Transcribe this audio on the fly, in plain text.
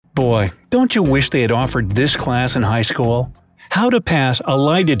Boy, don't you wish they had offered this class in high school? How to pass a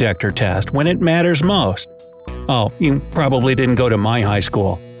lie detector test when it matters most. Oh, you probably didn't go to my high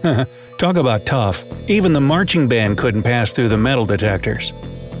school. Talk about tough. Even the marching band couldn't pass through the metal detectors.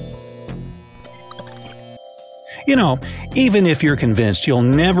 You know, even if you're convinced you'll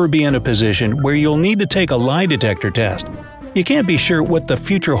never be in a position where you'll need to take a lie detector test, you can't be sure what the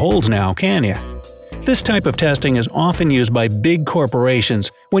future holds now, can you? This type of testing is often used by big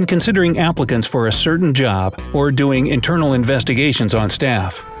corporations when considering applicants for a certain job or doing internal investigations on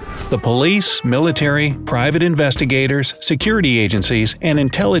staff. The police, military, private investigators, security agencies, and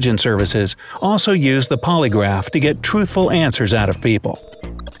intelligence services also use the polygraph to get truthful answers out of people.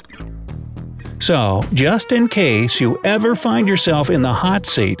 So, just in case you ever find yourself in the hot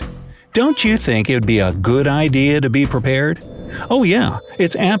seat, don't you think it would be a good idea to be prepared? Oh yeah,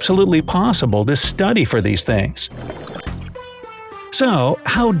 it's absolutely possible to study for these things. So,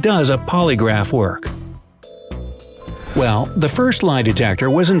 how does a polygraph work? Well, the first lie detector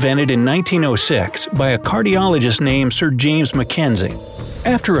was invented in 1906 by a cardiologist named Sir James Mackenzie.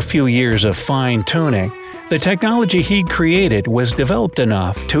 After a few years of fine-tuning, the technology he'd created was developed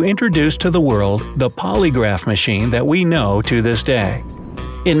enough to introduce to the world the polygraph machine that we know to this day.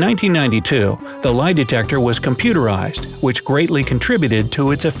 In 1992, the lie detector was computerized, which greatly contributed to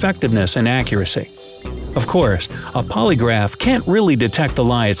its effectiveness and accuracy. Of course, a polygraph can't really detect the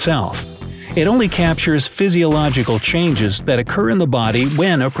lie itself. It only captures physiological changes that occur in the body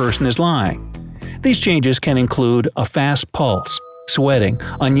when a person is lying. These changes can include a fast pulse, sweating,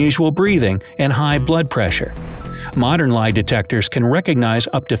 unusual breathing, and high blood pressure. Modern lie detectors can recognize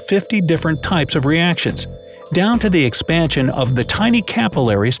up to 50 different types of reactions, down to the expansion of the tiny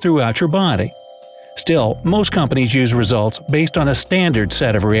capillaries throughout your body. Still, most companies use results based on a standard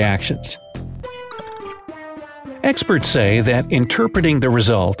set of reactions. Experts say that interpreting the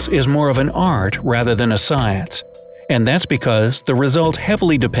results is more of an art rather than a science. And that's because the results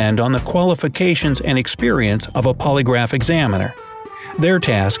heavily depend on the qualifications and experience of a polygraph examiner. Their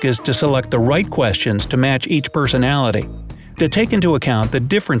task is to select the right questions to match each personality, to take into account the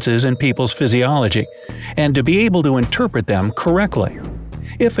differences in people's physiology, and to be able to interpret them correctly.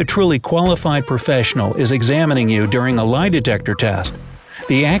 If a truly qualified professional is examining you during a lie detector test,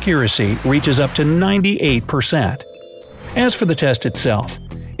 the accuracy reaches up to 98%. As for the test itself,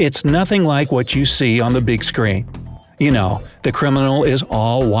 it's nothing like what you see on the big screen. You know, the criminal is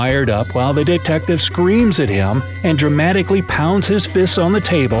all wired up while the detective screams at him and dramatically pounds his fists on the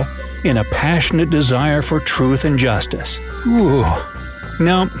table in a passionate desire for truth and justice. Ooh.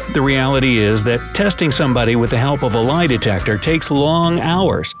 No, the reality is that testing somebody with the help of a lie detector takes long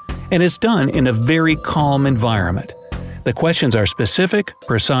hours, and it's done in a very calm environment. The questions are specific,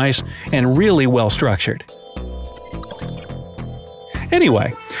 precise, and really well structured.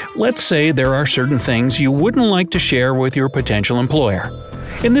 Anyway, let's say there are certain things you wouldn't like to share with your potential employer.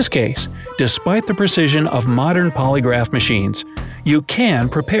 In this case, despite the precision of modern polygraph machines, you can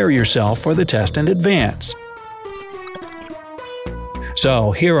prepare yourself for the test in advance.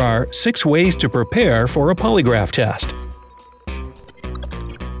 So, here are 6 ways to prepare for a polygraph test.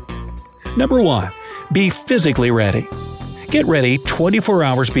 Number 1. Be physically ready. Get ready 24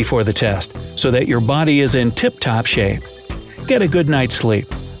 hours before the test so that your body is in tip-top shape. Get a good night's sleep.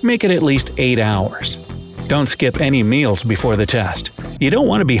 Make it at least 8 hours. Don't skip any meals before the test. You don't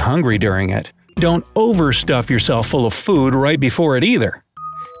want to be hungry during it. Don't overstuff yourself full of food right before it either.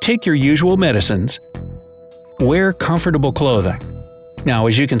 Take your usual medicines. Wear comfortable clothing. Now,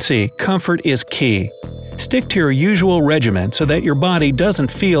 as you can see, comfort is key. Stick to your usual regimen so that your body doesn't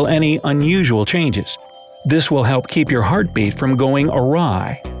feel any unusual changes. This will help keep your heartbeat from going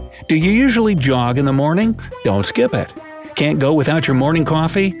awry. Do you usually jog in the morning? Don't skip it. Can't go without your morning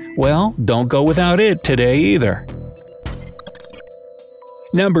coffee? Well, don't go without it today either.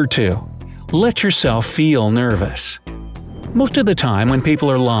 Number 2. Let yourself feel nervous. Most of the time when people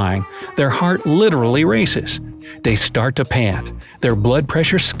are lying, their heart literally races. They start to pant, their blood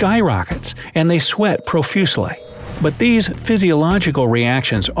pressure skyrockets, and they sweat profusely. But these physiological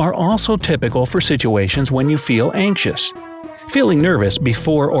reactions are also typical for situations when you feel anxious. Feeling nervous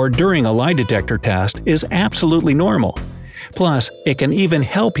before or during a lie detector test is absolutely normal. Plus, it can even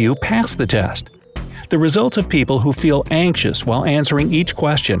help you pass the test. The results of people who feel anxious while answering each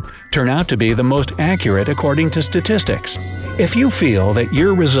question turn out to be the most accurate according to statistics. If you feel that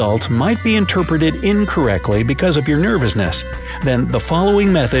your results might be interpreted incorrectly because of your nervousness, then the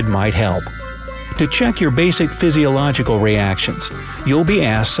following method might help. To check your basic physiological reactions, you'll be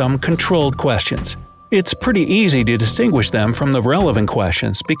asked some controlled questions. It's pretty easy to distinguish them from the relevant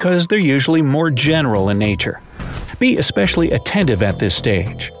questions because they're usually more general in nature. Be especially attentive at this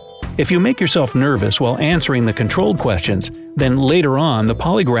stage. If you make yourself nervous while answering the controlled questions, then later on the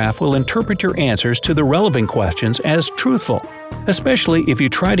polygraph will interpret your answers to the relevant questions as truthful, especially if you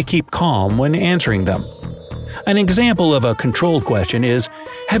try to keep calm when answering them. An example of a controlled question is,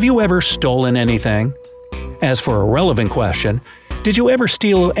 "Have you ever stolen anything?" As for a relevant question, "Did you ever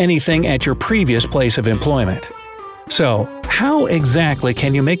steal anything at your previous place of employment?" So, how exactly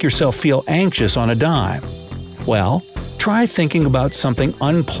can you make yourself feel anxious on a dime? Well, try thinking about something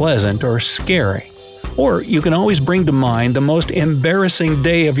unpleasant or scary. Or you can always bring to mind the most embarrassing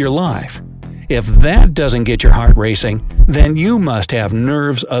day of your life. If that doesn't get your heart racing, then you must have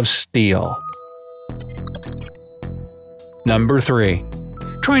nerves of steel. Number 3.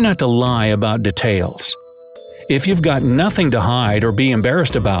 Try not to lie about details. If you've got nothing to hide or be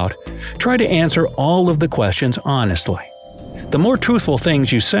embarrassed about, try to answer all of the questions honestly. The more truthful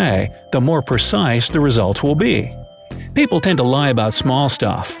things you say, the more precise the results will be. People tend to lie about small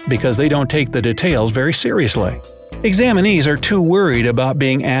stuff because they don't take the details very seriously. Examinees are too worried about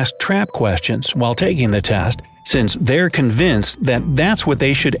being asked trap questions while taking the test, since they're convinced that that's what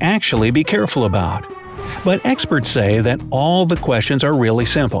they should actually be careful about. But experts say that all the questions are really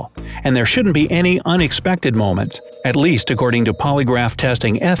simple, and there shouldn't be any unexpected moments, at least according to polygraph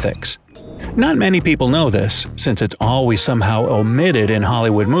testing ethics. Not many people know this, since it's always somehow omitted in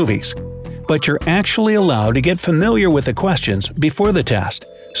Hollywood movies. But you're actually allowed to get familiar with the questions before the test,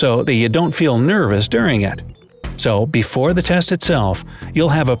 so that you don't feel nervous during it. So before the test itself, you'll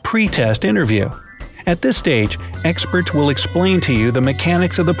have a pre-test interview. At this stage, experts will explain to you the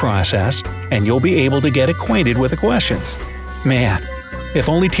mechanics of the process, and you'll be able to get acquainted with the questions. Man, if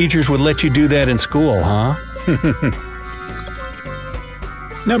only teachers would let you do that in school, huh?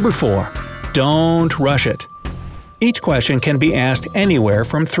 Number 4. Don't rush it. Each question can be asked anywhere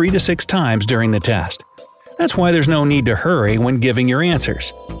from 3 to 6 times during the test. That's why there's no need to hurry when giving your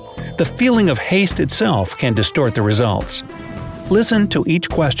answers. The feeling of haste itself can distort the results. Listen to each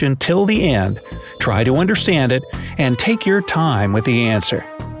question till the end, try to understand it, and take your time with the answer.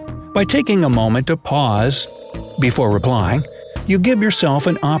 By taking a moment to pause before replying, you give yourself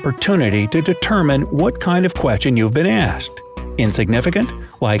an opportunity to determine what kind of question you've been asked. Insignificant,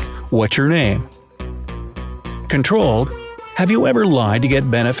 like "What's your name?" Controlled, "Have you ever lied to get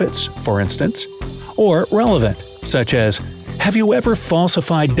benefits?" for instance. Or relevant, such as "Have you ever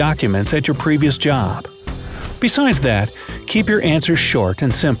falsified documents at your previous job?" Besides that, keep your answers short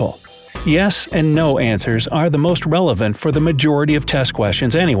and simple. Yes and no answers are the most relevant for the majority of test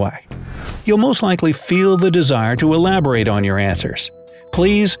questions anyway. You'll most likely feel the desire to elaborate on your answers.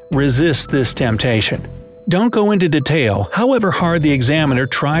 Please resist this temptation. Don't go into detail, however hard the examiner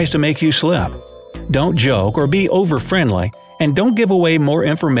tries to make you slip. Don't joke or be over-friendly, and don't give away more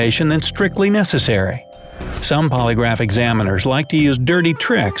information than strictly necessary. Some polygraph examiners like to use dirty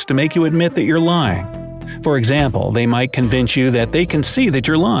tricks to make you admit that you're lying. For example, they might convince you that they can see that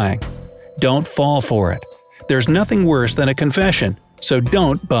you're lying. Don't fall for it. There's nothing worse than a confession, so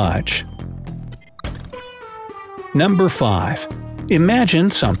don't budge. Number 5. Imagine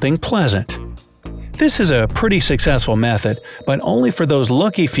something pleasant. This is a pretty successful method, but only for those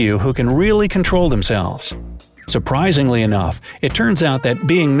lucky few who can really control themselves. Surprisingly enough, it turns out that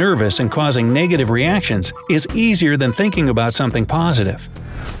being nervous and causing negative reactions is easier than thinking about something positive.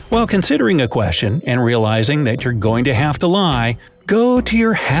 While considering a question and realizing that you're going to have to lie, go to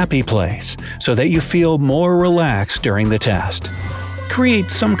your happy place so that you feel more relaxed during the test.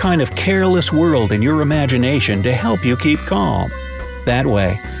 Create some kind of careless world in your imagination to help you keep calm. That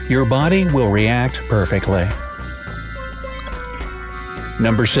way, your body will react perfectly.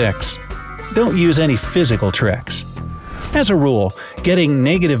 Number 6. Don't use any physical tricks. As a rule, getting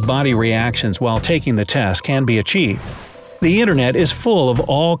negative body reactions while taking the test can be achieved. The internet is full of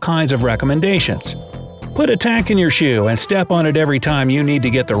all kinds of recommendations. Put a tack in your shoe and step on it every time you need to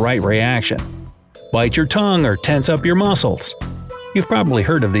get the right reaction. Bite your tongue or tense up your muscles. You've probably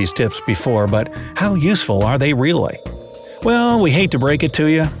heard of these tips before, but how useful are they really? Well, we hate to break it to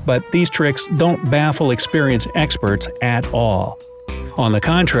you, but these tricks don't baffle experienced experts at all. On the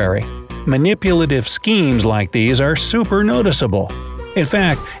contrary, manipulative schemes like these are super noticeable. In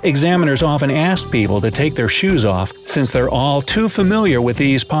fact, examiners often ask people to take their shoes off since they're all too familiar with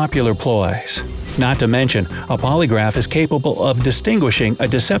these popular ploys. Not to mention, a polygraph is capable of distinguishing a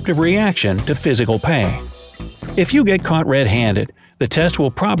deceptive reaction to physical pain. If you get caught red-handed, the test will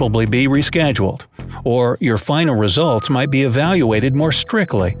probably be rescheduled, or your final results might be evaluated more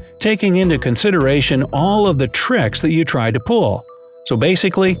strictly, taking into consideration all of the tricks that you tried to pull. So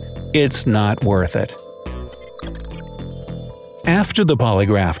basically, it's not worth it. After the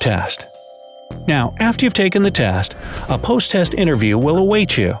polygraph test. Now, after you've taken the test, a post-test interview will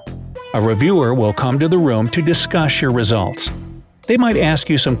await you. A reviewer will come to the room to discuss your results. They might ask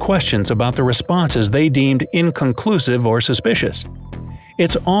you some questions about the responses they deemed inconclusive or suspicious.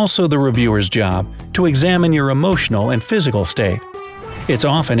 It's also the reviewer's job to examine your emotional and physical state. It's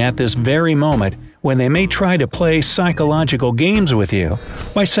often at this very moment when they may try to play psychological games with you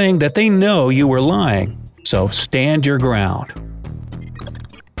by saying that they know you were lying, so stand your ground.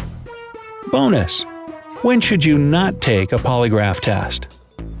 Bonus: when should you not take a polygraph test?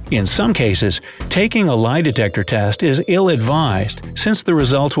 In some cases, taking a lie detector test is ill-advised since the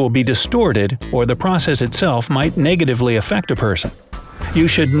results will be distorted or the process itself might negatively affect a person. You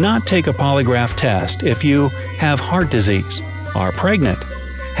should not take a polygraph test if you have heart disease, are pregnant,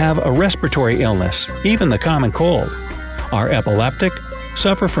 have a respiratory illness, even the common cold, are epileptic,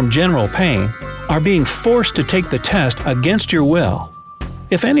 suffer from general pain, are being forced to take the test against your will.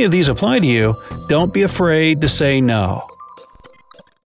 If any of these apply to you, don't be afraid to say no.